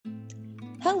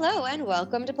Hello and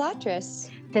welcome to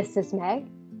Plottress. This is Meg.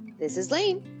 This is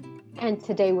Lane. And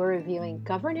today we're reviewing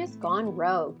Governess Gone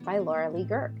Rogue by Laura Lee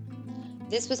Guerk.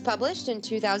 This was published in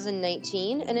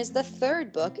 2019 and is the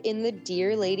third book in the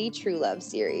Dear Lady Truelove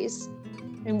series.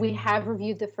 And we have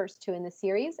reviewed the first two in the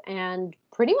series and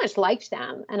pretty much liked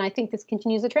them. And I think this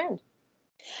continues a trend.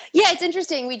 Yeah, it's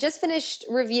interesting. We just finished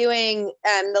reviewing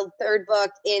the third book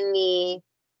in the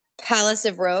Palace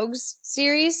of Rogues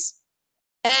series.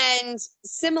 And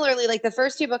similarly, like the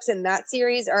first two books in that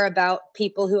series are about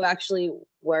people who actually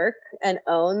work and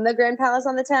own the Grand Palace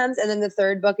on the Thames. And then the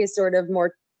third book is sort of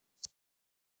more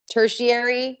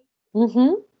tertiary.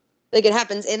 Mm-hmm. Like it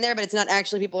happens in there, but it's not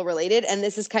actually people related. And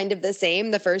this is kind of the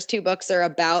same. The first two books are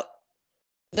about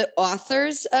the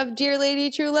authors of Dear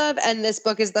Lady Truelove. And this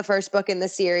book is the first book in the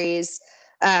series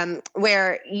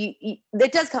where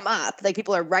it does come up, like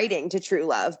people are writing to true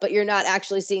love, but you're not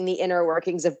actually seeing the inner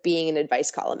workings of being an advice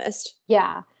columnist.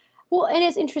 Yeah. Well, and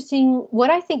it's interesting.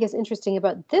 What I think is interesting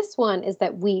about this one is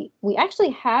that we actually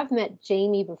have met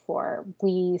Jamie before.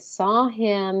 We saw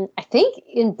him, I think,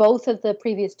 in both of the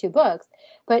previous two books.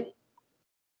 But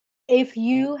if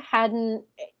you hadn't,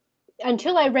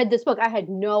 until I read this book, I had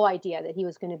no idea that he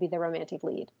was going to be the romantic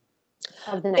lead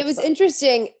of the next book. It was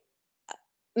interesting.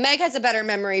 Meg has a better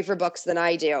memory for books than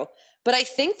I do, but I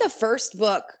think the first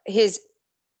book, his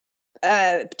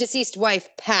deceased wife,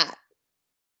 Pat,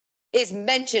 is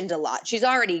mentioned a lot. She's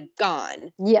already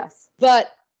gone. Yes.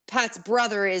 But Pat's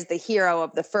brother is the hero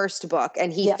of the first book,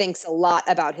 and he thinks a lot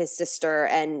about his sister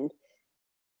and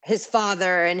his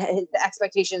father and the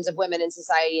expectations of women in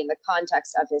society in the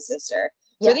context of his sister.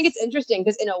 So I think it's interesting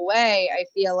because in a way, I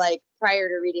feel like prior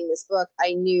to reading this book,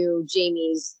 I knew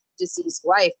Jamie's deceased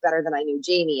wife better than I knew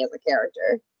Jamie as a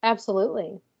character.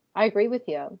 Absolutely. I agree with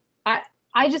you.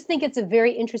 I just think it's a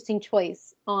very interesting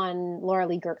choice on Laura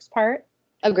Lee Guerk's part.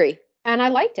 Agree. And I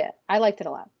liked it. I liked it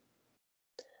a lot.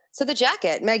 So the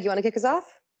jacket. Meg, you want to kick us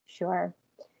off? Sure.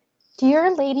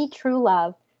 Dear Lady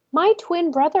Truelove, my twin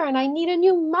brother and I need a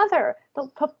new mother,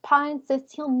 but Papa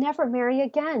insists he'll never marry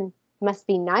again. Must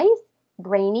be nice,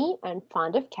 brainy, and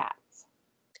fond of cats.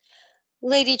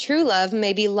 Lady Truelove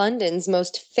may be London's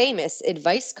most famous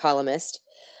advice columnist,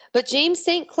 but James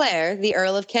St. Clair, the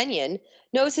Earl of Kenyon,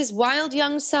 knows his wild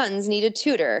young sons need a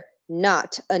tutor,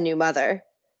 not a new mother.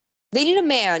 They need a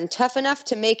man tough enough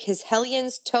to make his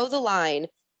hellions toe the line,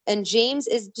 and James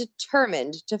is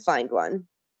determined to find one.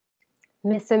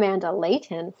 Miss Amanda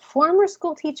Layton, former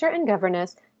schoolteacher and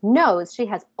governess, knows she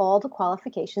has all the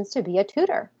qualifications to be a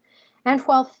tutor. And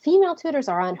while female tutors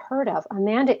are unheard of,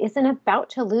 Amanda isn't about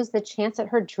to lose the chance at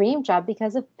her dream job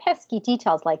because of pesky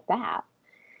details like that.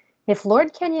 If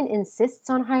Lord Kenyon insists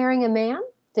on hiring a man,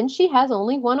 then she has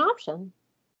only one option.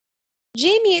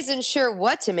 Jamie isn't sure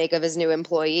what to make of his new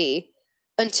employee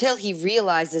until he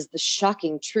realizes the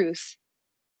shocking truth.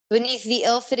 Beneath the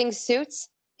ill-fitting suits,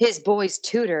 his boy's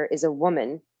tutor is a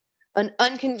woman, an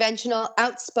unconventional,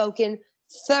 outspoken,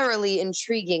 thoroughly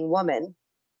intriguing woman.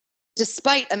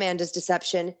 Despite Amanda's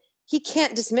deception, he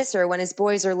can't dismiss her when his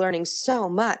boys are learning so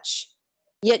much.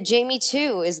 Yet Jamie,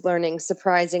 too, is learning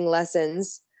surprising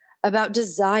lessons about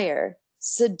desire,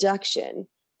 seduction,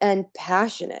 and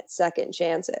passionate second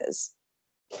chances.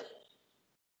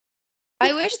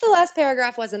 I wish the last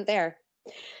paragraph wasn't there.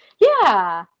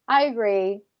 Yeah, I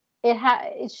agree.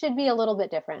 It should be a little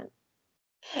bit different.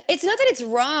 It's not that it's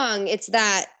wrong. It's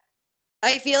that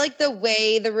I feel like the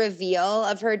way the reveal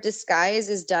of her disguise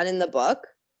is done in the book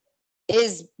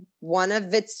is one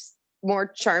of its more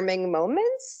charming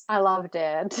moments. I loved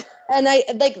it. And I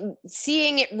like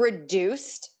seeing it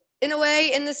reduced in a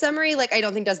way in the summary, like I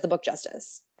don't think does the book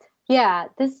justice. Yeah,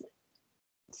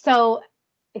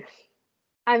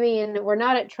 I mean, we're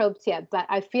not at tropes yet, but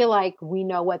I feel like we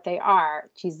know what they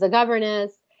are. She's the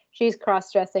governess. She's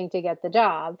cross-dressing to get the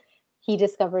job. He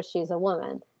discovers she's a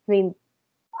woman. I mean,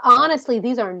 honestly,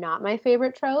 these are not my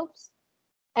favorite tropes.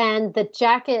 And the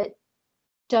jacket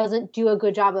doesn't do a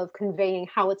good job of conveying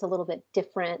how it's a little bit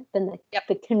different than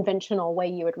the conventional way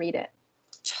you would read it.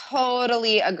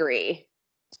 Totally agree.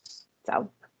 So,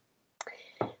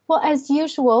 well, as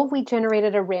usual, we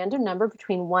generated a random number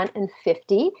between 1 and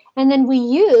 50, and then we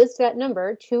used that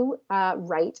number to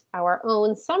write our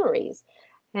own summaries.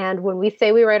 And when we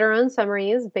say we write our own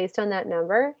summaries based on that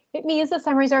number, it means the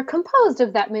summaries are composed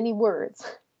of that many words.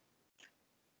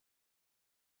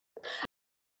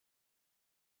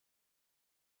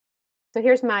 So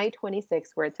here's my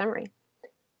 26-word summary.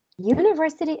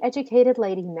 University-educated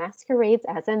lady masquerades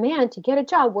as a man to get a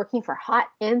job working for hot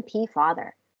MP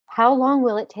father. How long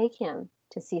will it take him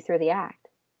to see through the act?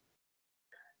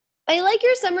 I like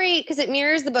your summary because it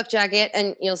mirrors the book jacket,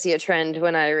 and you'll see a trend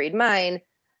when I read mine,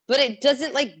 but it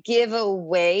doesn't like give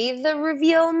away the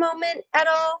reveal moment at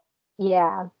all.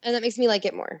 Yeah. And that makes me like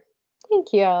it more.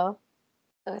 Thank you.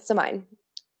 So mine.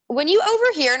 When you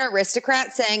overhear an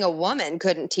aristocrat saying a woman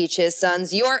couldn't teach his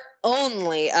sons, your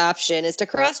only option is to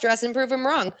cross-dress and prove him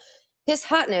wrong. His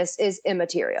hotness is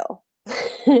immaterial.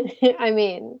 I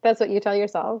mean, that's what you tell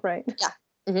yourself, right?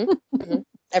 Yeah.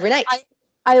 Every night.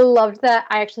 I loved that.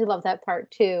 I actually love that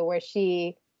part too, where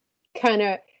she kind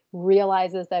of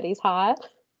realizes that he's hot.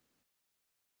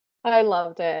 I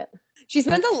loved it. She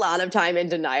spends a lot of time in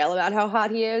denial about how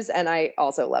hot he is, and I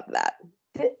also love that.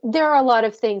 There are a lot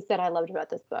of things that I loved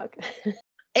about this book.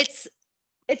 It's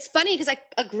funny because I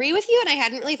agree with you, and I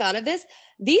hadn't really thought of this.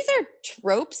 These are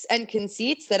tropes and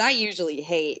conceits that I usually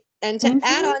hate. And to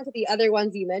add on to the other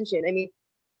ones you mentioned, I mean,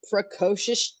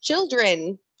 precocious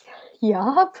children.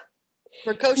 Yup.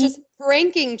 Precocious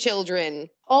pranking children.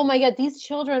 Oh my God, these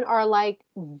children are like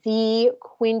the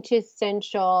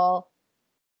quintessential,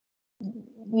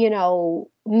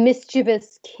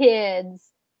 mischievous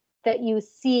kids that you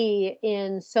see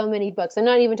in so many books. I'm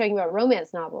not even talking about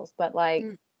romance novels, but like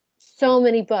so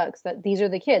many books that these are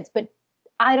the kids. But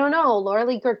I don't know. Laura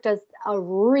Lee Kirk does a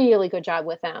really good job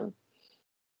with them.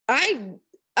 I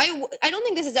don't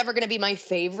think this is ever going to be my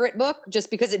favorite book just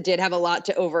because it did have a lot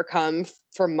to overcome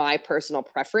for my personal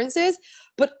preferences.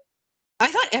 But I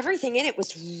thought everything in it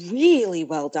was really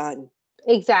well done.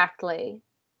 Exactly.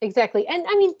 And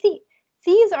I mean,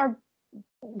 these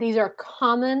are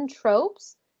common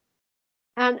tropes.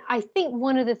 And I think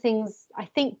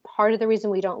part of the reason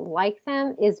we don't like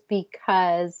them is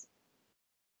because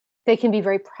they can be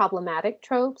very problematic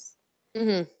tropes.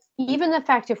 Mm-hmm. Even the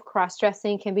fact of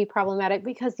cross-dressing can be problematic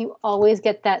because you always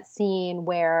get that scene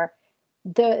where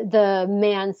the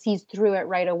man sees through it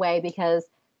right away because,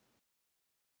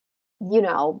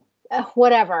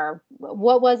 whatever.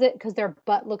 What was it? Because their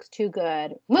butt looks too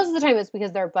good. Most of the time it's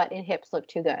because their butt and hips look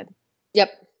too good.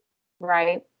 Yep.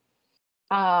 Right?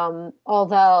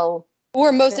 Although...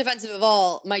 Or most offensive of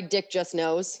all, my dick just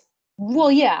knows.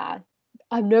 Well, yeah.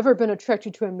 I've never been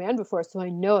attracted to a man before, so I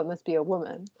know it must be a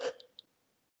woman.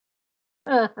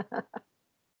 So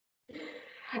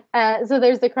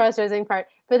there's the cross-dressing part,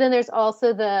 but then there's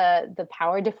also the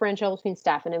power differential between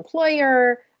staff and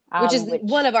employer, which is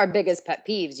one of our biggest pet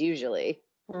peeves usually.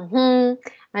 And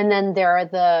then there are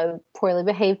the poorly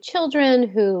behaved children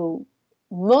who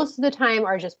most of the time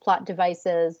are just plot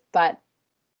devices, but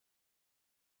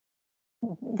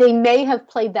they may have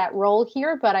played that role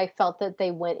here, but I felt that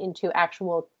they went into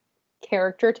actual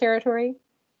character territory.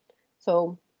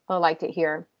 So I liked it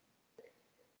here.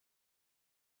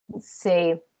 Let's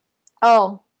see.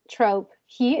 Oh, trope.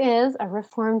 He is a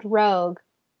reformed rogue,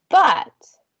 but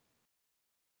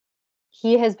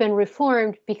he has been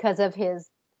reformed because of his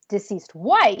deceased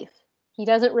wife. He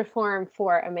doesn't reform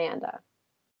for Amanda.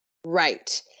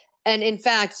 Right. And in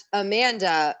fact,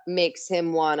 Amanda makes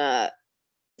him want to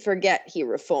forget he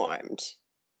reformed.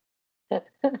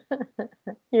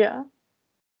 Yeah.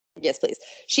 Yes, please.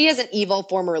 She has an evil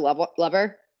former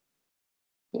lover.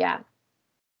 Yeah.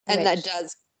 And that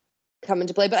does come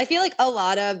into play. But I feel like a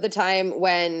lot of the time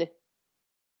when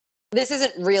this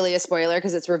isn't really a spoiler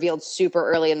because it's revealed super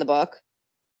early in the book.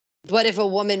 But if a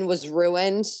woman was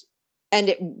ruined and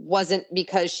it wasn't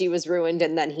because she was ruined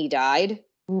and then he died,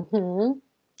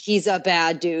 he's a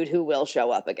bad dude who will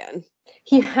show up again.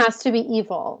 He has to be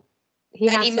evil. He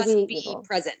must be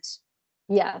present.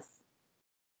 Yes.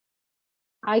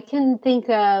 I can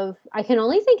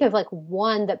only think of like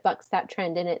one that bucks that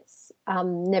trend, and it's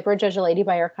never judge a lady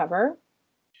by her cover.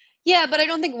 Yeah, but I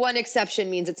don't think one exception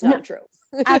means it's not true.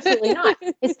 Absolutely not.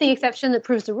 It's the exception that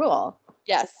proves the rule.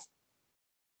 Yes.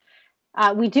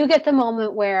 We do get the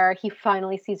moment where he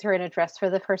finally sees her in a dress for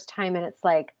the first time, and it's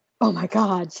like, oh my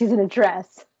God, she's in a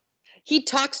dress. He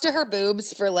talks to her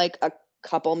boobs for like a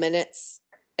couple minutes,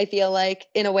 I feel like,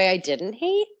 in a way I didn't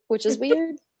hate, which is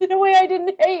weird. In a way I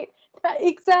didn't hate.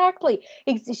 Exactly.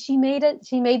 She made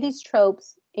these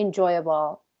tropes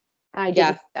enjoyable. I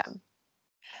didn't hate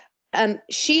them.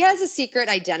 She has a secret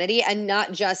identity, and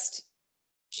not just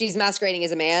she's masquerading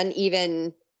as a man.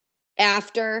 Even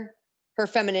after her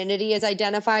femininity is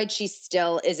identified, she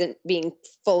still isn't being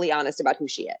fully honest about who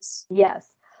she is. Yes.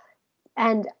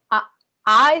 And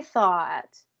I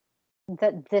thought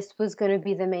that this was going to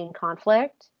be the main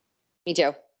conflict. Me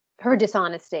too. Her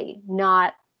dishonesty,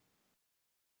 not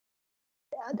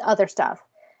other stuff.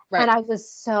 Right. And I was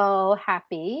so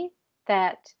happy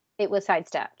that it was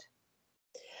sidestepped.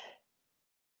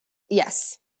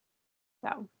 Yes.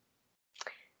 So,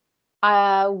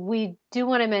 we do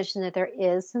want to mention that there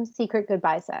is some secret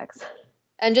goodbye sex.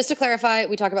 And just to clarify,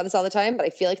 we talk about this all the time, but I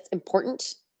feel like it's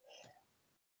important.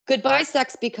 Goodbye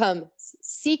sex becomes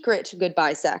secret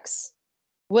goodbye sex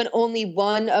when only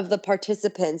one of the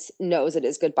participants knows it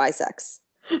is goodbye sex.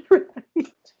 Right.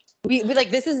 We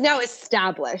like, this is now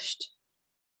established.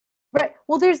 Right.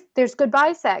 Well, there's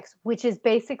goodbye sex, which is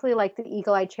basically like the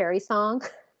Eagle Eye Cherry song,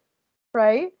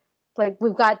 right? Like,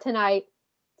 we've got tonight,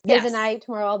 stay the Yes. night,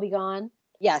 tomorrow I'll be gone,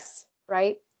 Yes.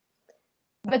 right?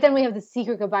 But then we have the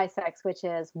secret goodbye sex, which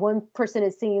is one person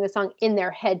is singing the song in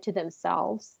their head to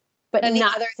themselves, but And the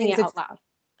not other singing it thinks out loud.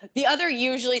 The other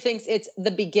usually thinks it's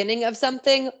the beginning of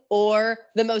something or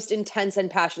the most intense and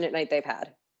passionate night they've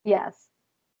had. Yes.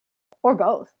 Or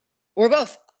both. Or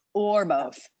both. Or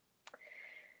both.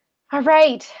 All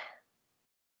right.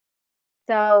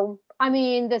 So, I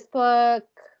mean, this book,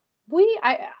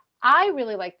 I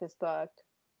really like this book.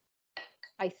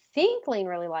 I think Lane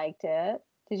really liked it.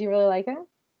 Did you really like it?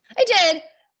 I did.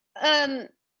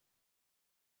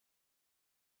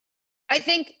 I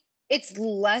think it's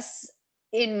less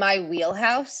in my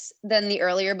wheelhouse than the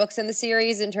earlier books in the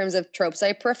series in terms of tropes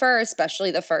I prefer,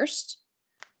 especially the first.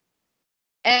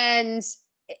 And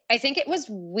I think it was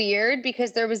weird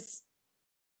because there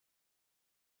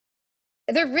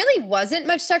really wasn't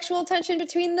much sexual tension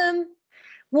between them.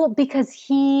 Well, because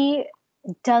he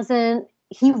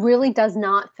really does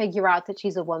not figure out that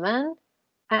she's a woman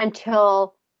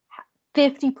until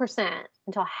 50%,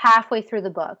 until halfway through the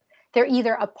book. They're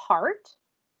either apart,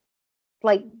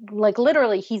 like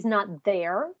literally he's not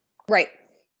there, Right.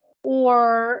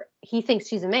 or he thinks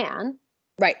she's a man.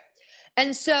 Right.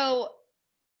 And so,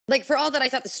 like, for all that I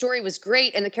thought the story was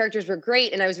great and the characters were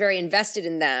great and I was very invested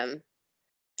in them,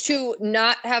 to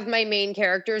not have my main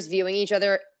characters viewing each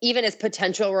other even as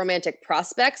potential romantic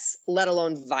prospects, let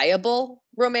alone viable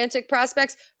romantic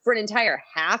prospects, for an entire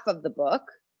half of the book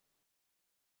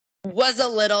was a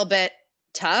little bit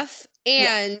tough.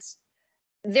 And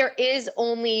there is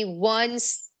only one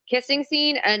kissing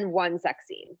scene and one sex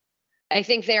scene. I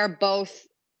think they are both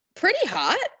pretty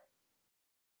hot,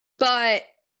 but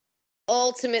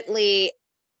ultimately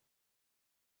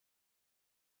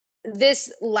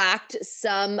this lacked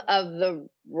some of the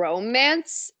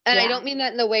romance. And I don't mean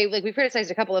that in the way, like, we've criticized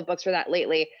a couple of books for that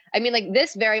lately. I mean, like,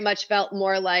 this very much felt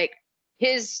more like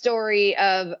his story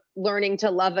of learning to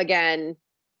love again,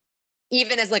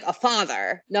 even as like a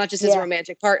father, not just as a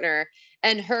romantic partner,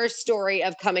 and her story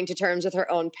of coming to terms with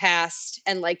her own past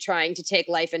and like trying to take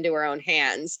life into her own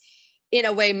hands in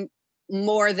a way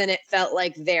more than it felt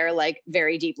like their like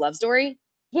very deep love story.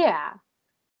 Yeah.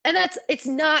 And it's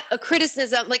not a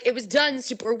criticism. Like, it was done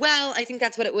super well. I think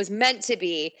that's what it was meant to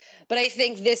be. But I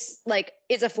think this like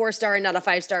is a 4-star and not a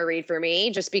 5-star read for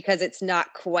me, just because it's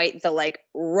not quite the like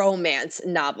romance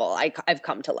novel I've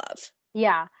come to love.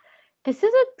 Yeah. This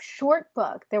is a short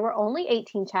book. There were only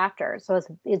 18 chapters, so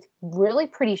it's really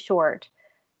pretty short.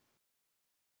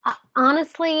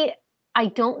 Honestly, I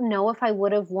don't know if I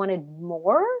would have wanted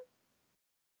more,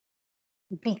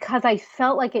 because I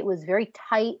felt like it was very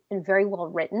tight and very well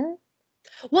written.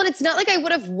 Well, it's not like I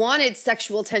would have wanted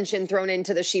sexual tension thrown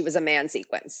into the she was a man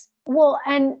sequence. Well,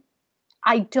 and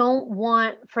I don't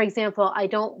want, for example, I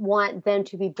don't want them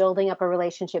to be building up a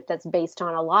relationship that's based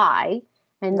on a lie.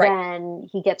 And then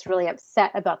he gets really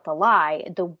upset about the lie.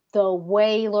 The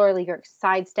way Laura Lee Girk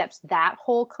sidesteps that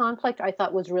whole conflict, I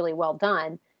thought was really well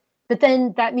done. But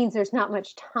then that means there's not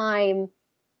much time.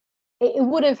 It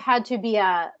would have had to be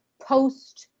a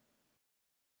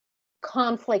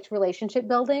post-conflict relationship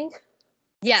building.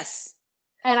 Yes.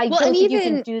 And I don't think you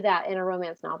can do that in a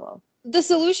romance novel. The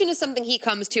solution is something he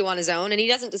comes to on his own, and he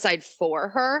doesn't decide for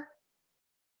her.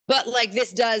 But like,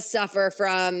 this does suffer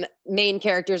from main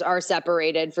characters are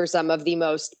separated for some of the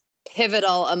most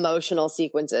pivotal emotional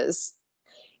sequences.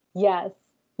 Yes.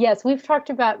 We've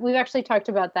actually talked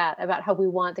about that, about how we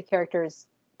want the characters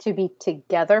to be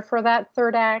together for that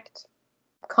third act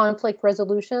conflict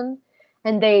resolution,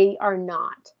 and they are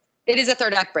not. It is a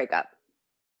third act breakup.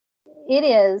 It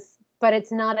is, but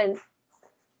it's not a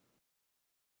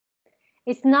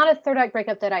third act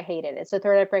breakup that I hated. It's a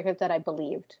third act breakup that I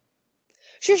believed.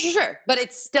 Sure. But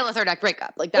it's still a third act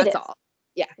breakup. Like, that's all.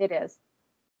 Yeah. It is.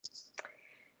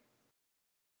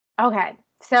 Okay.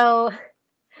 So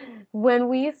when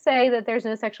we say that there's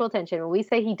no sexual tension, when we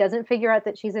say he doesn't figure out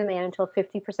that she's a man until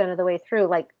 50% of the way through,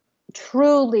 like,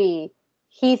 truly,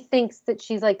 he thinks that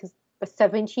she's like a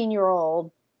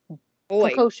 17-year-old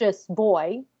precocious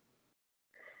boy.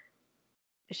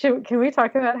 Can we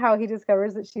talk about how he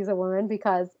discovers that she's a woman?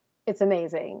 Because it's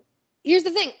amazing. Here's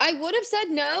the thing. I would have said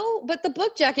no, but the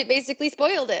book jacket basically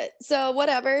spoiled it. So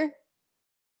whatever.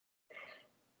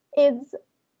 It's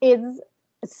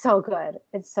It's so good.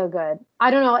 It's so good.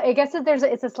 I don't know. I guess that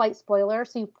it's a slight spoiler.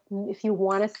 So if you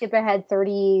want to skip ahead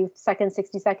 30 seconds,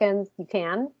 60 seconds, you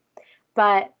can.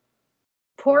 But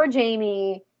poor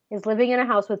Jamie is living in a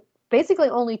house with basically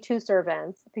only two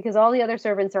servants because all the other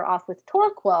servants are off with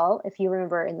Torquil, if you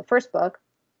remember in the first book.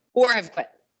 Or have quit.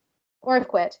 Or have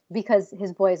quit because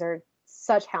his boys are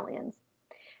such hellions.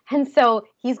 And so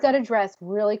he's got to dress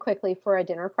really quickly for a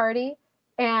dinner party.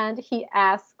 And he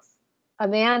asks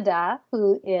Amanda,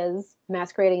 who is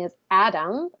masquerading as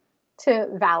Adam, to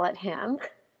valet him.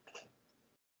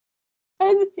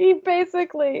 And he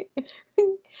basically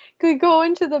could go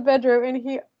into the bedroom and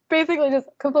he basically just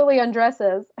completely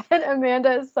undresses. And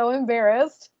Amanda is so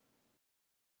embarrassed.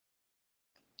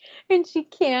 And she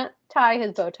can't tie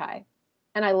his bow tie.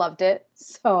 And I loved it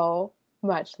so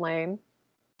much, Lane.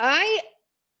 I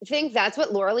think that's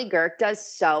what Laura Lee Girk does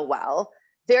so well.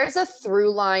 There's a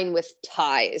through line with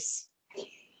ties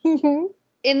in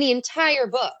the entire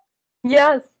book.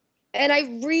 Yes. And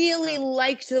I really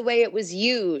liked the way it was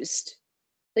used.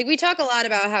 Like, we talk a lot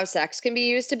about how sex can be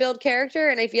used to build character.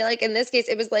 And I feel like in this case,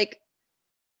 it was like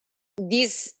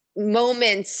these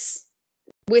moments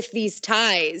with these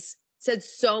ties said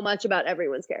so much about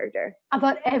everyone's character.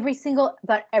 About every single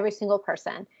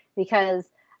person. Because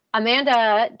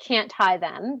Amanda can't tie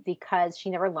them because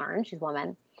she never learned. She's a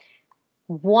woman.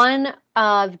 One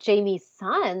of Jamie's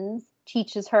sons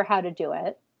teaches her how to do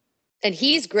it. And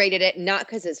he's great at it, not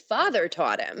because his father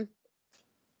taught him,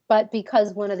 but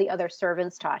because one of the other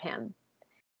servants taught him.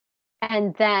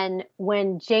 And then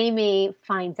when Jamie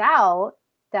finds out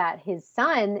that his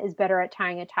son is better at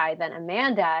tying a tie than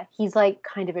Amanda, he's like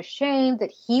kind of ashamed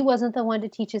that he wasn't the one to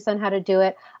teach his son how to do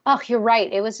it. Oh, you're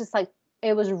right. It was just like,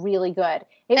 it was really good.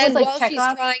 It and was like while Chekhov.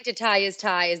 She's trying to tie his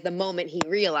tie is the moment he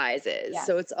realizes. Yes.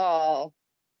 So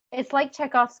it's like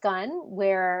Chekhov's gun,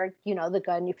 where, you know, the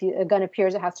gun, if a gun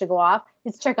appears, it has to go off.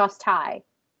 It's Chekhov's tie.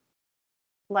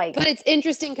 But it's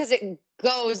interesting because it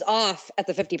goes off at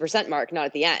the 50% mark, not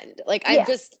at the end. Like, I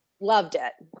just loved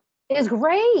it. It was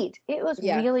great. It was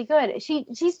really good. She's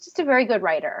just a very good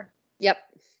writer. Yep.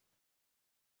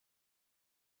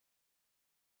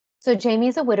 So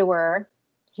Jamie's a widower.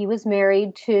 He was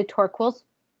married to Torquil's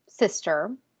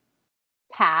sister,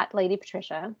 Pat, Lady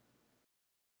Patricia.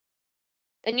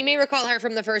 And you may recall her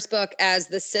from the first book as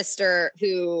the sister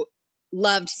who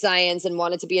loved science and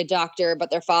wanted to be a doctor,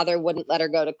 but their father wouldn't let her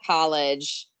go to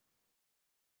college.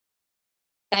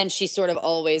 And she sort of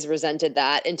always resented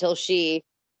that until she,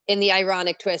 in the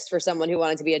ironic twist for someone who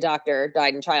wanted to be a doctor,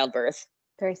 died in childbirth.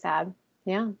 Very sad.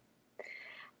 Yeah.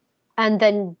 And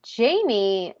then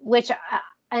Jamie,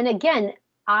 and again,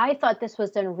 I thought this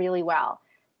was done really well.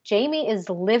 Jamie is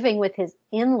living with his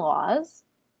in-laws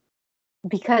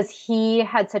because he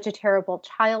had such a terrible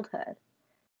childhood.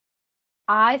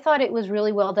 I thought it was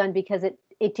really well done because it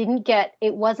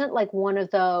wasn't like one of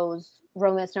those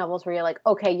romance novels where you're like,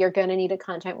 okay, you're going to need a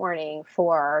content warning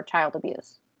for child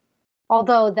abuse.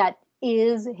 Although that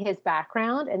is his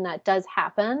background and that does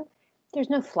happen, there's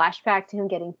no flashback to him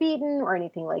getting beaten or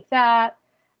anything like that.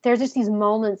 There's just these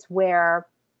moments where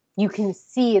you can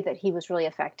see that he was really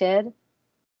affected.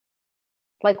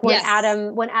 Like when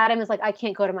Adam is like, I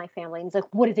can't go to my family. And he's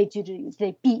like, what did they do to you? Did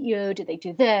they beat you? Did they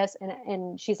do this?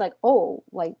 And she's like, oh,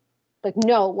 like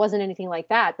no, it wasn't anything like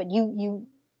that. But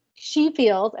she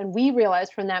feels, and we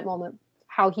realized from that moment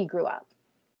how he grew up.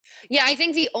 Yeah, I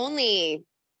think the only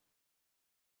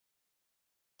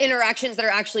interactions that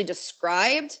are actually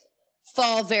described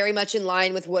fall very much in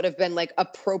line with what have been like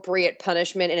appropriate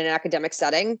punishment in an academic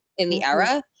setting in the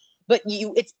era. But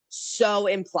it's so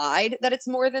implied that it's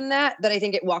more than that I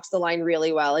think it walks the line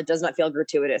really well. It does not feel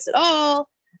gratuitous at all.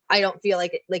 I don't feel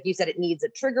like you said, it needs a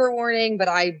trigger warning, but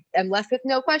I am left with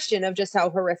no question of just how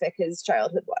horrific his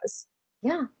childhood was.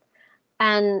 Yeah.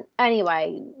 And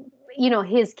anyway, you know,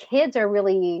 his kids are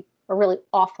really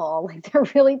awful. Like, they're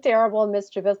really terrible,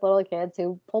 mischievous little kids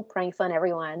who pull pranks on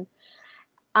everyone.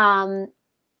 But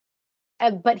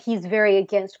he's very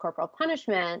against corporal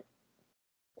punishment,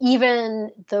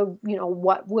 even though, you know,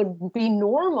 what would be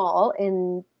normal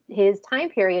in his time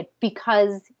period,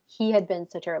 because he had been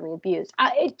so terribly abused.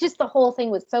 The whole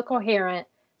thing was so coherent,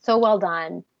 so well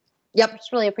done. Yep. I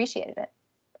just really appreciated it.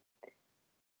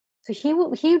 So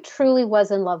he truly was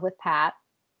in love with Pat.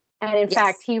 And in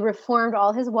fact, he reformed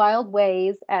all his wild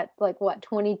ways at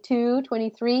 22,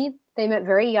 23. They met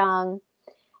very young.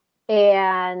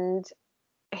 And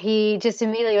he just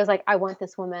immediately was like, I want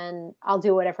this woman. I'll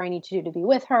do whatever I need to do to be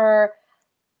with her.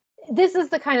 This is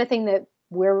the kind of thing that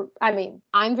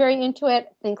I'm very into it.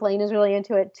 I think Lane is really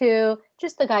into it too.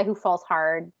 Just the guy who falls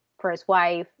hard for his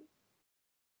wife.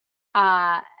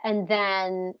 And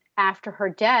then after her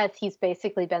death, he's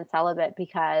basically been celibate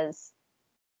because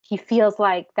he feels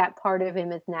like that part of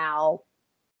him is now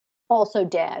also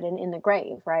dead and in the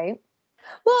grave, right?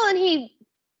 Well, and he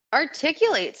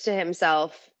articulates to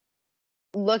himself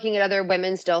looking at other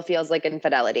women still feels like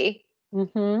infidelity.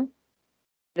 Mm-hmm.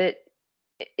 That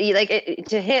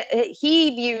to him,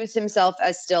 he views himself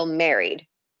as still married,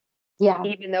 Yeah.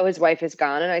 even though his wife is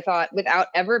gone. And I thought, without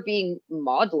ever being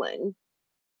maudlin,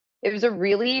 it was a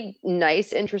really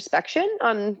nice introspection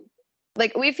on,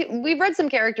 like, we've read some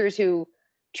characters who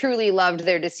truly loved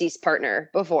their deceased partner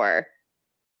before.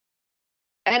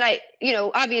 And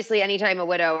obviously anytime a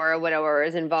widow or a widower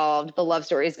is involved, the love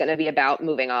story is going to be about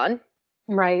moving on.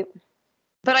 Right.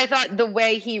 But I thought the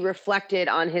way he reflected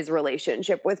on his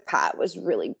relationship with Pat was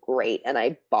really great, and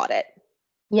I bought it.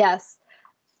 Yes.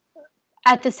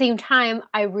 At the same time,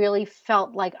 I really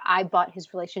felt like I bought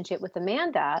his relationship with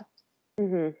Amanda.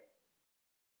 Mm-hmm.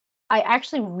 I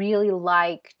actually really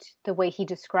liked the way he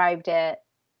described it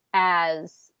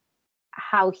as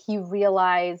how he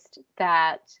realized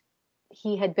that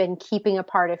he had been keeping a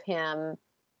part of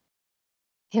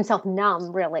himself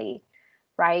numb, really,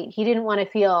 right? He didn't want to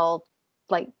feel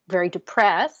like very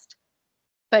depressed,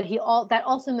 but that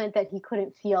also meant that he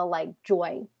couldn't feel like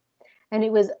joy. And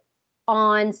it was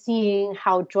on seeing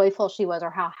how joyful she was or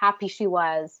how happy she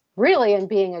was, really, in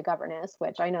being a governess,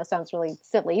 which I know sounds really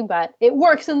silly, but it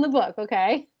works in the book,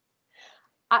 okay?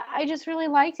 I just really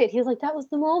liked it. He was like, that was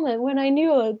the moment when I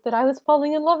knew that I was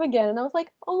falling in love again. And I was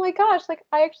like, oh my gosh, like,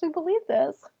 I actually believe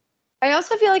this. I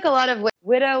also feel like a lot of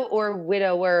widow or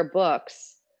widower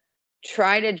books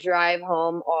try to drive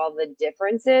home all the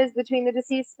differences between the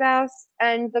deceased spouse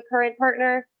and the current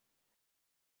partner.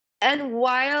 And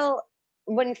while,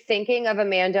 when thinking of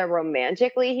Amanda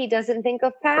romantically, he doesn't think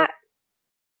of Pat,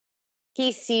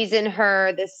 he sees in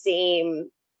her the same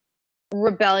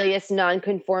rebellious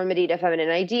nonconformity to feminine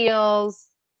ideals,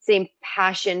 same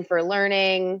passion for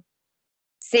learning,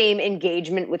 same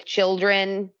engagement with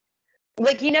children.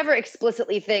 Like, he never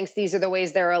explicitly thinks these are the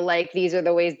ways they're alike, these are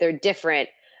the ways they're different.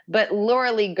 But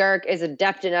Laura Lee Girk is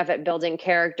adept enough at building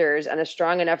characters and a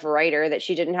strong enough writer that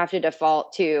she didn't have to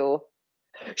default to,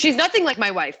 she's nothing like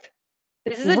my wife.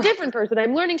 This is a different person.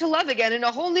 I'm learning to love again in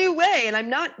a whole new way. And I'm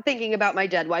not thinking about my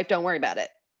dead wife. Don't worry about it.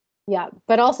 Yeah,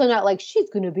 but also not like she's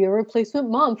going to be a replacement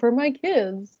mom for my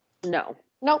kids. No.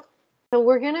 Nope. So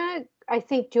we're going to, I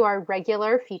think, do our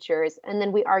regular features, and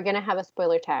then we are going to have a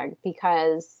spoiler tag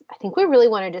because I think we really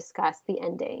want to discuss the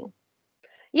ending.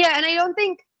 Yeah, and I don't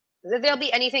think that there'll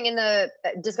be anything in the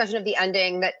discussion of the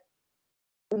ending that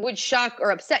would shock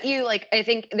or upset you. Like, I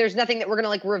think there's nothing that we're going to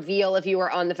like reveal if you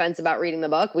were on the fence about reading the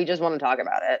book. We just want to talk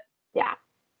about it. Yeah.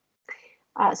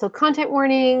 So content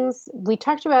warnings. We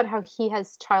talked about how he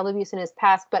has child abuse in his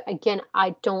past, but again,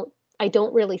 I don't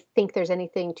really think there's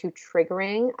anything too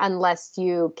triggering unless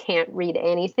you can't read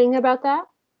anything about that.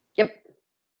 Yep.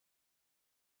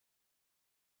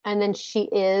 And then she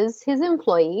is his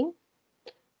employee.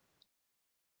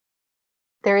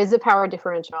 There is a power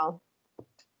differential.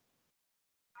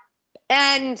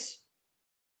 And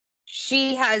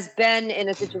she has been in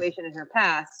a situation in her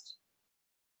past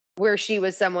where she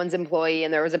was someone's employee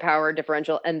and there was a power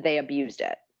differential and they abused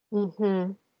it.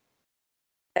 Mm-hmm.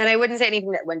 And I wouldn't say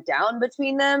anything that went down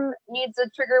between them needs a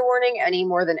trigger warning any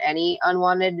more than any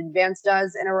unwanted advance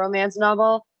does in a romance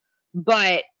novel.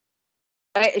 But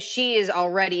she is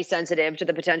already sensitive to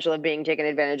the potential of being taken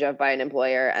advantage of by an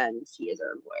employer, and she is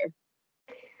her employer.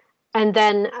 And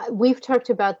then we've talked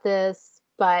about this,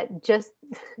 but just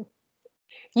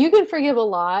you can forgive a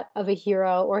lot of a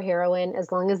hero or heroine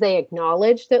as long as they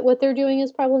acknowledge that what they're doing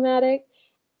is problematic.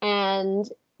 And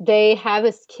they have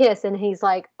a kiss, and he's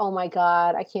like, "Oh my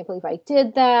God, I can't believe I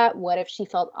did that. What if she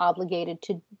felt obligated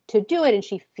to do it, and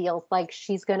she feels like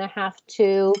she's going to have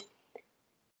to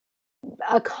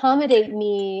accommodate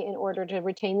me in order to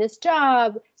retain this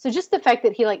job?" So just the fact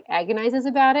that he like agonizes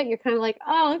about it, you're kind of like,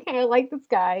 "Oh, okay, I like this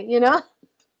guy," you know?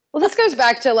 Well, this goes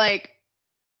back to like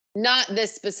not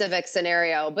this specific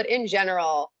scenario, but in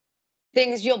general,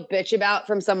 things you'll bitch about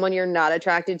from someone you're not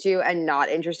attracted to and not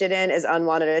interested in is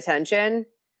unwanted attention.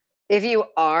 If you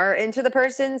are into the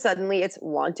person, suddenly it's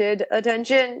wanted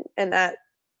attention, and that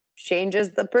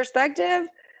changes the perspective.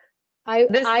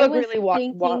 This I book was really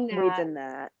thinking reads that in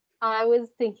that. I was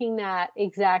thinking that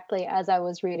exactly as I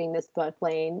was reading this book,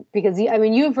 Lane, because I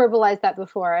mean, you verbalized that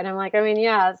before, and I'm like, I mean,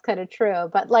 yeah, it's kind of true.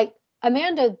 But like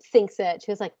Amanda thinks it.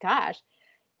 She was like, gosh,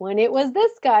 when it was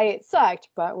this guy, it sucked,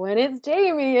 but when it's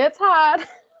Jamie, it's hot.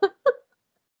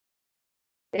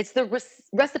 It's the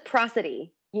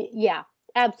reciprocity. Yeah,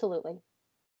 absolutely.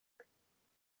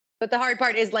 But the hard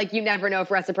part is like you never know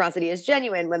if reciprocity is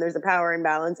genuine when there's a power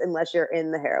imbalance unless you're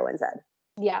in the heroine's head.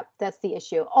 Yeah, that's the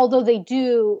issue. Although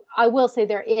I will say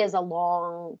there is a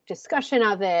long discussion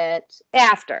of it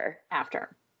After.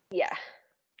 Yeah.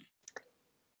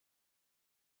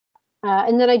 Yeah.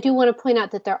 And then I do want to point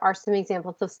out that there are some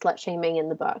examples of slut shaming in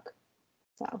the book.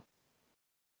 So.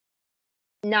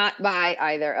 Not by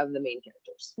either of the main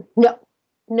characters. No.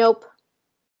 Nope.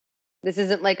 This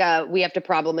isn't like we have to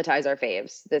problematize our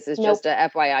faves. This is just a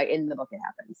FYI, in the book it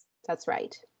happens. That's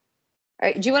right. All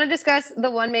right. Do you want to discuss the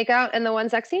one makeout and the one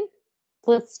sex scene?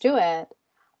 Let's do it.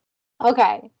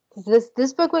 Okay.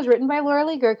 This book was written by Laura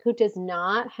Lee Girk, who does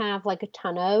not have like a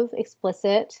ton of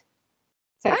explicit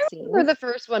sex scenes. I remember the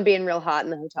first one being real hot in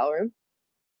the hotel room.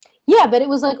 Yeah, but it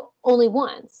was like only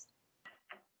once.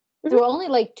 There were only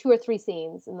like 2 or 3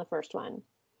 scenes in the first one.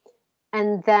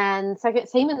 And then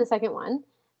same in the second one.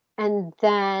 And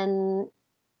then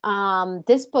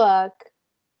this book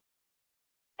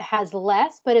has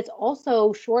less, but it's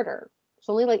also shorter. It's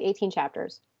only like 18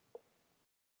 chapters.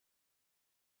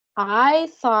 I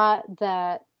thought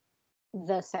that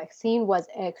the sex scene was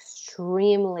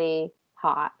extremely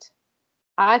hot.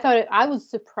 I was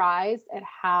surprised at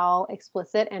how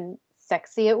explicit and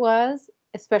sexy it was,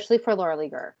 especially for Laura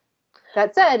Lee Girk.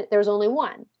 That said, there was only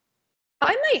one.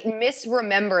 I might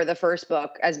misremember the first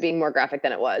book as being more graphic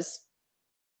than it was.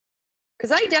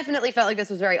 Because I definitely felt like this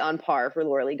was very on par for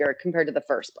Laura Lee Girk compared to the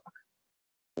first book.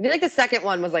 I feel like the second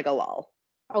one was like a lull.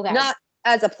 Okay. Not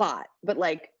as a plot, but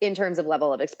like in terms of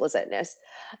level of explicitness.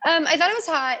 I thought it was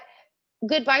hot.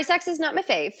 Goodbye sex is not my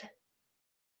fave.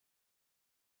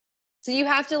 So you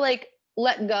have to like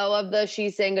let go of the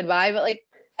she's saying goodbye, but like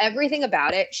everything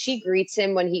about it, she greets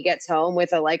him when he gets home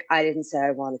with a like, I didn't say I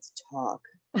wanted to talk.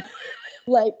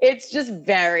 Like it's just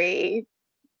very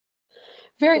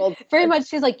much.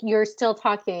 She's like, you're still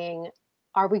talking.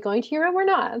 Are we going to your room or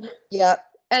not? Yeah.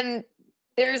 And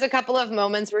there's a couple of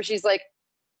moments where she's like,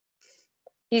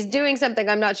 he's doing something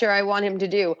I'm not sure I want him to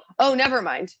do. Oh, never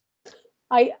mind.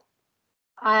 It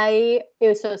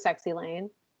was so sexy,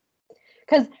 Lane.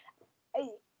 Because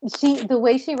the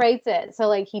way she writes it, so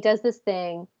like he does this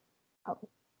thing. Oh.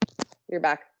 You're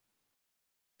back.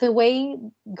 The way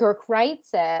Girk writes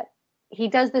it, he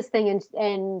does this thing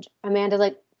and Amanda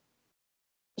like,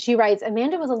 she writes,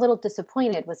 Amanda was a little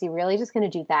disappointed. Was he really just going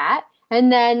to do that?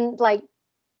 And then like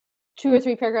 2 or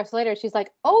 3 paragraphs later, she's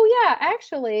like, oh yeah,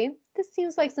 actually, this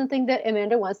seems like something that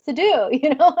Amanda wants to do.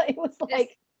 You know, it was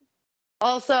like.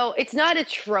 Also, it's not a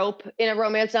trope in a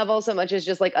romance novel so much as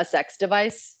just like a sex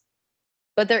device,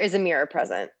 but there is a mirror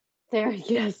present.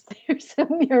 Yes, there's a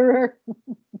mirror.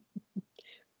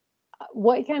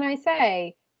 What can I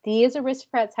say? These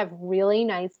aristocrats have really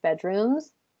nice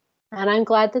bedrooms, and I'm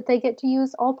glad that they get to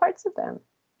use all parts of them.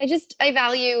 I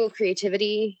value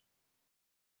creativity.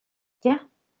 Yeah.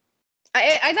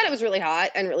 I thought it was really hot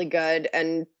and really good,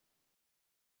 and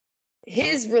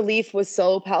his relief was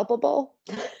so palpable.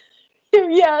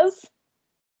 Yes.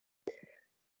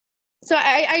 So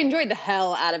I enjoyed the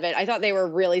hell out of it. I thought they were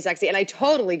really sexy, and I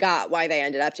totally got why they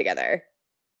ended up together.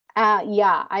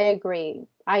 Yeah, I agree.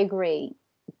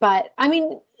 But I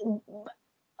mean,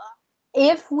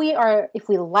 if we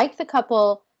like the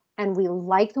couple and we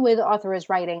like the way the author is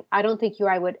writing, I don't think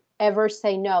I would ever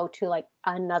say no to like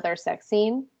another sex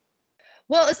scene.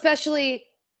 Well, especially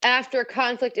after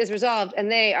conflict is resolved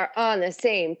and they are on the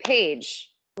same page.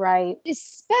 Right.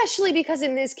 Especially because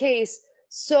in this case,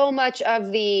 so much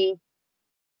of the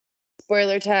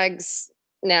spoiler tags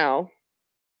now,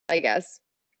 I guess,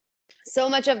 so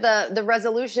much of the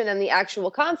resolution and the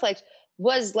actual conflict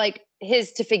was like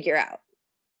his to figure out.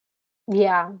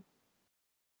 Yeah.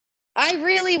 I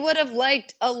really would have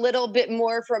liked a little bit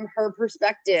more from her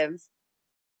perspective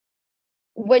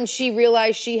when she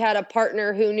realized she had a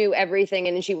partner who knew everything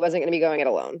and she wasn't going to be going it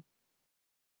alone.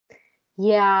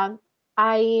 Yeah.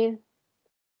 I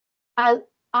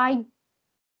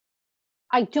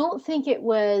don't think it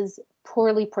was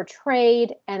poorly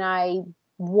portrayed, and I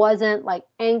wasn't like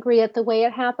angry at the way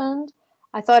it happened.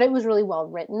 I thought it was really well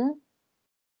written,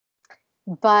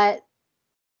 but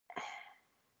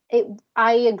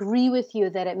I agree with you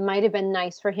that it might have been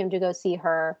nice for him to go see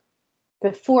her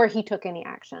before he took any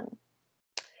action.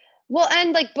 Well,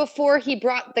 and like before he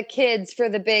brought the kids for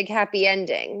the big happy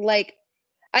ending. Like,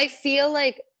 I feel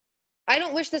like I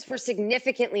don't wish this were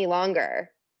significantly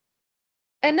longer.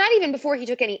 And not even before he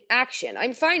took any action.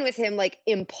 I'm fine with him like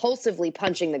impulsively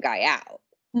punching the guy out.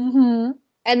 Mm-hmm.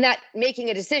 And that making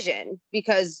a decision,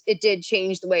 because it did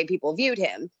change the way people viewed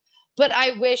him. But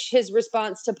I wish his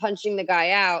response to punching the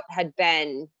guy out had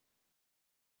been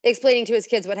explaining to his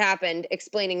kids what happened,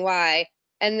 explaining why,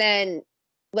 and then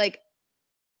like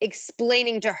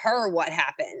explaining to her what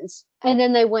happened. And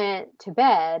then they went to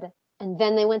bed, and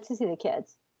then they went to see the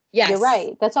kids. Yes. You're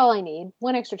right. That's all I need.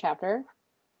 One extra chapter.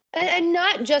 And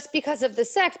not just because of the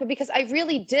sex, but because I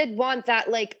really did want that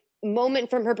like moment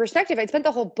from her perspective. I'd spent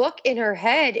the whole book in her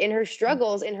head, in her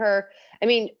struggles, in her, I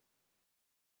mean,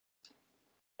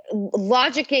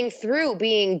 logicking through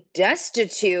being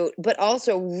destitute, but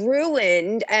also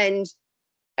ruined. And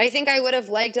I think I would have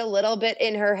liked a little bit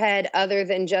in her head other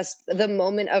than just the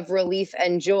moment of relief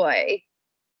and joy.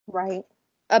 Right.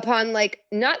 Upon like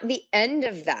not the end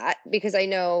of that, because I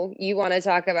know you want to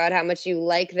talk about how much you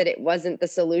like that it wasn't the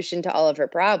solution to all of her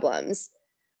problems.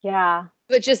 Yeah.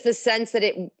 But just the sense that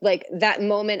it like that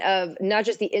moment of not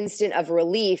just the instant of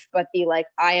relief, but the like,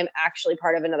 I am actually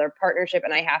part of another partnership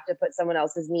and I have to put someone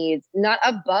else's needs not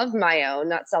above my own,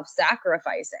 not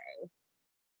self-sacrificing,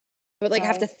 but like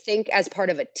have to think as part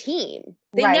of a team.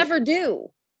 They never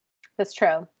do. That's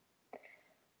true.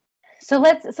 So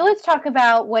let's talk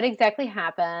about what exactly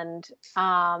happened.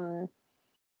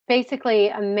 Basically,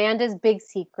 Amanda's big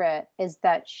secret is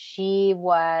that she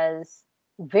was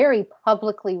very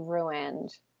publicly ruined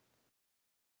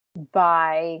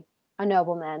by a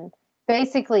nobleman.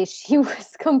 Basically, she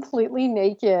was completely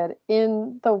naked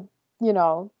in the,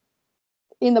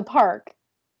 in the park,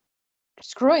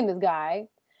 screwing this guy.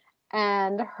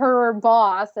 And her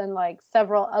boss and like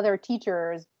several other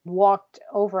teachers walked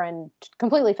over and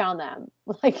completely found them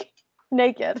like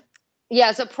naked.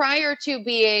 Yeah. So prior to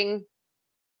being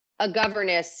a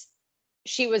governess,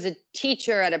 she was a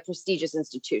teacher at a prestigious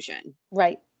institution.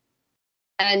 Right.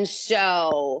 And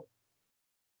so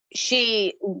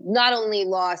she not only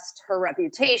lost her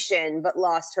reputation, but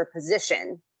lost her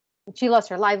position. She lost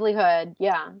her livelihood.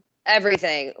 Yeah.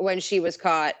 Everything when she was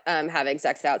caught having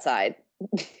sex outside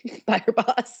by her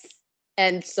boss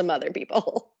and some other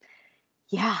people.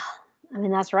 Yeah. I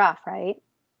mean, that's rough, right?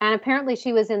 And apparently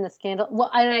she was in the scandal. Well,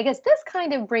 and I guess this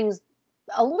kind of brings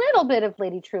a little bit of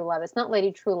Lady Truelove. It's not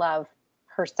Lady Truelove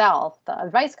herself, the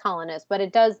advice colonist, but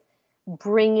it does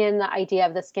bring in the idea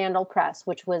of the scandal press,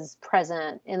 which was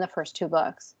present in the first two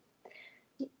books.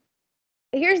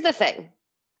 Here's the thing.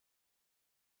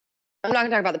 I'm not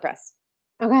going to talk about the press.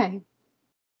 Okay.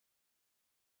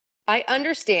 I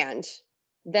understand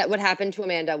that what happened to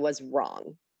Amanda was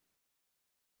wrong.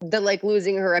 The like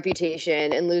losing her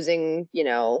reputation and losing,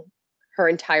 her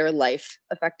entire life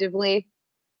effectively.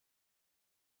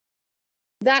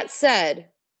 That said,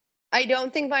 I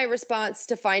don't think my response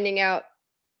to finding out,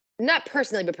 not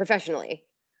personally, but professionally,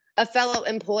 a fellow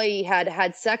employee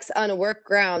had sex on work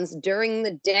grounds during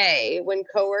the day when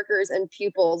coworkers and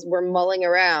pupils were mulling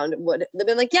around would have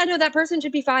been like, yeah, no, that person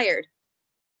should be fired.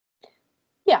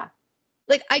 Yeah.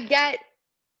 Like, I get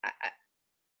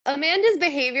Amanda's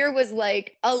behavior was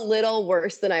like a little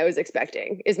worse than I was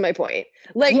expecting, is my point.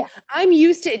 Like, yeah. I'm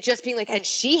used to it just being like, and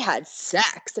she had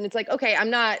sex. And it's like, okay, I'm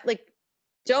not like,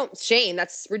 don't shame.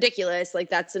 That's ridiculous. Like,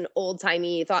 that's an old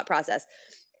timey thought process.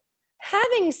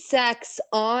 Having sex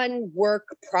on work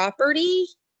property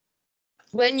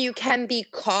when you can be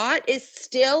caught is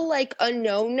still like a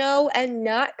no-no, and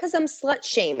not because I'm slut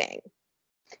shaming.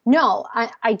 No,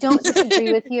 I don't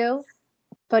disagree with you,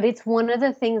 but it's one of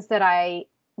the things that I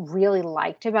really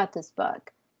liked about this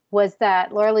book was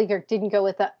that Laura Lee Girk didn't go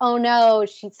with the, oh no,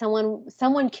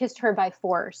 someone kissed her by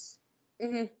force.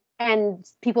 Mm-hmm. And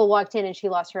people walked in and she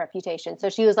lost her reputation. So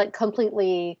she was like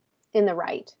completely in the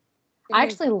right. Mm-hmm. I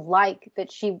actually like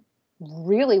that she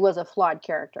really was a flawed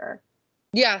character.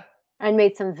 Yeah. And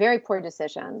made some very poor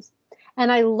decisions.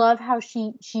 And I love how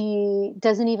she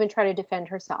doesn't even try to defend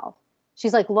herself.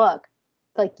 She's like, look,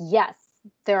 like, yes,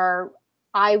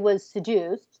 I was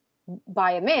seduced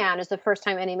by a man. It's the first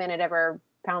time any man had ever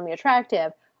found me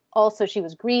attractive. Also, she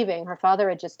was grieving. Her father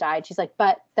had just died. She's like,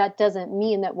 but that doesn't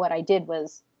mean that what I did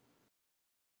was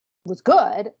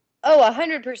good. Oh,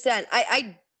 100%.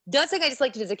 I don't think I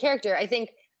disliked it as a character. I think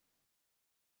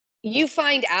you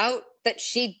find out that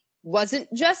she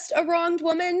wasn't just a wronged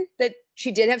woman, that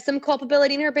she did have some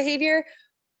culpability in her behavior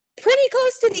pretty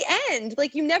close to the end.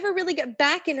 Like, you never really get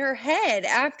back in her head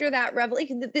after that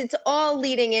revelation. It's all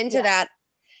leading into that.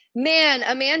 Man,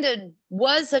 Amanda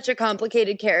was such a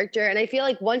complicated character. And I feel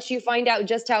like once you find out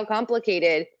just how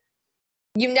complicated,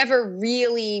 you never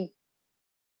really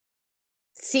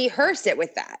see her sit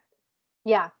with that.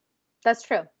 Yeah, that's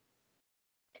true.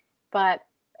 But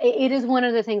it is one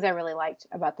of the things I really liked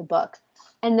about the book.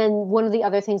 And then one of the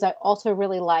other things I also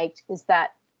really liked is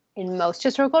that in most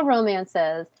historical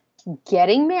romances,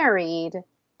 getting married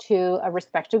to a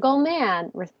respectable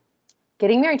man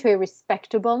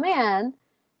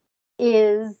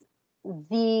is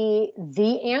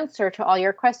the answer to all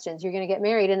your questions. You're going to get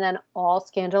married, and then all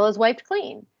scandal is wiped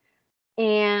clean.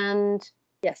 And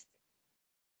Yes.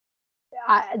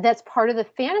 that's part of the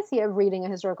fantasy of reading a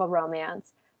historical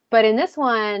romance. But in this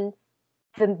one,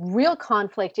 the real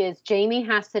conflict is Jamie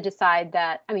has to decide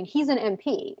that, I mean, he's an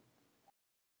MP.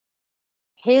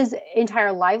 His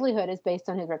entire livelihood is based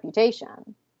on his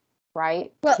reputation,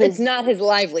 right? Well, it's not his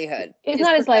livelihood. It's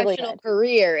not his livelihood. Professional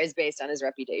career is based on his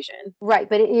reputation. Right,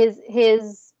 but it is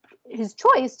his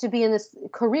choice to be in this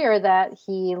career that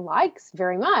he likes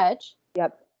very much.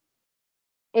 Yep.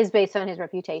 Is based on his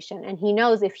reputation. And he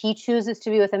knows if he chooses to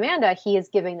be with Amanda, he is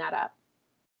giving that up.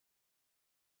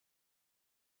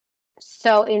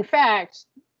 So, in fact,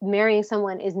 marrying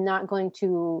someone is not going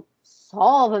to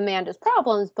solve Amanda's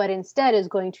problems, but instead is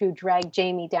going to drag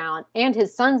Jamie down and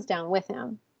his sons down with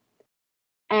him.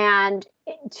 And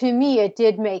to me, it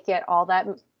did make it all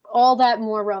that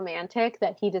more romantic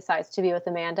that he decides to be with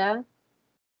Amanda.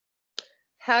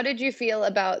 How did you feel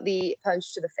about the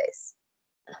punch to the face?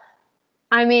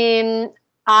 I mean,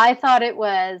 I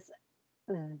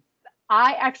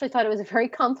actually thought it was a very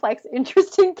complex,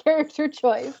 interesting character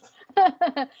choice.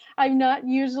 I'm not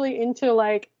usually into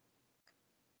like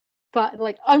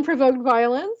unprovoked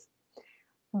violence,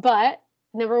 but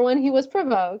number one, he was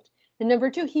provoked, and number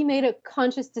two, he made a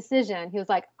conscious decision. He was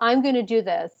like, I'm going to do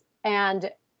this, and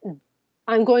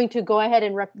I'm going to go ahead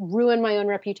and ruin my own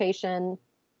reputation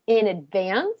in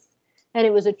advance. And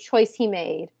it was a choice he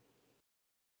made.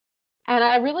 And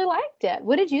I really liked it.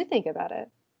 What did you think about it?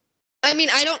 I mean,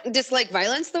 I don't dislike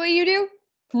violence the way you do.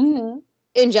 Mm-hmm.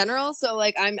 In general, so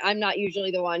like I'm not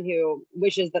usually the one who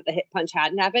wishes that the hit punch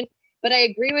hadn't happened, but I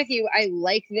agree with you. I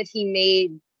like that he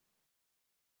made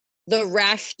the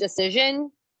rash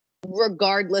decision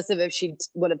regardless of if she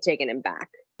would have taken him back.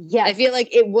 Yes. I feel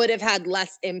like it would have had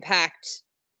less impact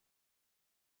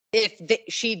if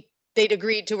they'd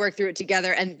agreed to work through it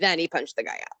together and then he punched the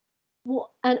guy out.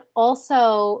 Well, and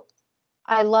also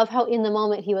I love how in the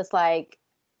moment he was like,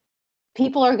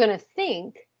 people are going to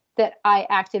think that I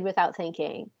acted without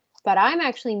thinking, but I'm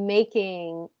actually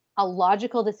making a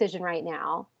logical decision right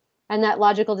now. And that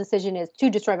logical decision is to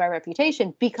destroy my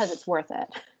reputation because it's worth it.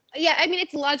 Yeah, I mean,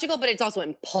 it's logical, but it's also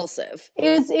impulsive.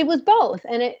 It was both.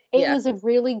 And it was a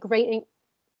really great,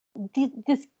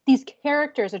 these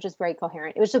characters are just very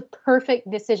coherent. It was a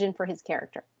perfect decision for his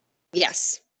character.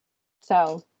 Yes.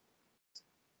 So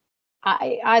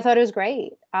I thought it was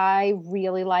great. I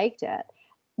really liked it.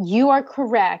 You are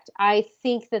correct. I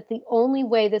think that the only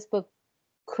way this book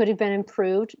could have been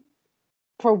improved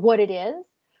for what it is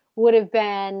would have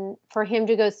been for him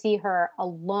to go see her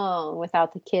alone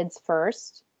without the kids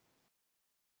first.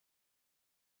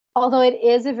 Although it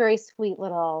is a very sweet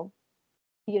little,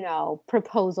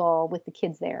 proposal with the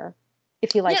kids there,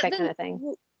 if you like that kind of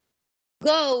thing.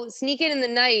 Go sneak in the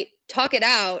night, talk it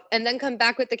out, and then come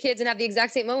back with the kids and have the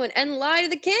exact same moment and lie to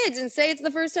the kids and say it's the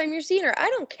first time you're seeing her. I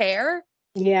don't care.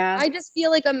 Yeah. I just feel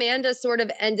like Amanda sort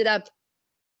of ended up,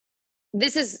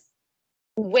 this is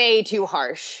way too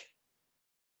harsh.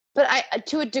 But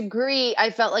to a degree, I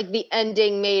felt like the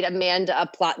ending made Amanda a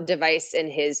plot device in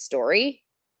his story.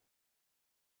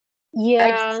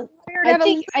 Yeah.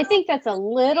 I think that's a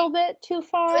little bit too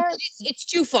far. It's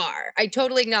too far. I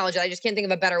totally acknowledge it. I just can't think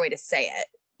of a better way to say it.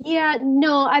 Yeah,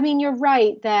 no, I mean, you're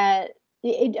right that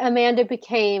Amanda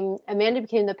became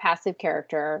the passive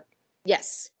character.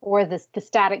 Yes. Or the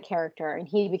static character, and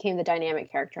he became the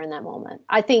dynamic character in that moment.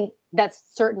 I think that's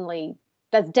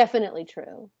definitely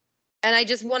true. And I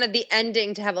just wanted the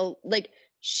ending to have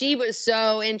she was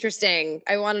so interesting.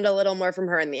 I wanted a little more from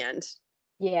her in the end.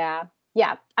 Yeah.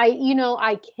 Yeah.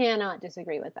 I cannot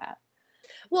disagree with that.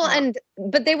 Well,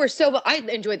 but they were I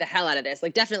enjoyed the hell out of this.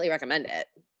 Like, definitely recommend it.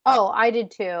 Oh, I did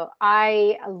too.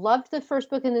 I loved the first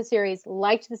book in the series,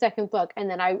 liked the second book, and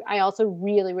then I also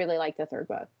really, really liked the third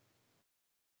book.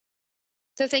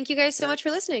 So thank you guys so much for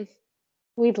listening.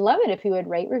 We'd love it if you would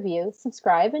rate, review,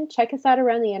 subscribe, and check us out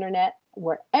around the internet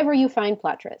wherever you find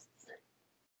Plot Trysts.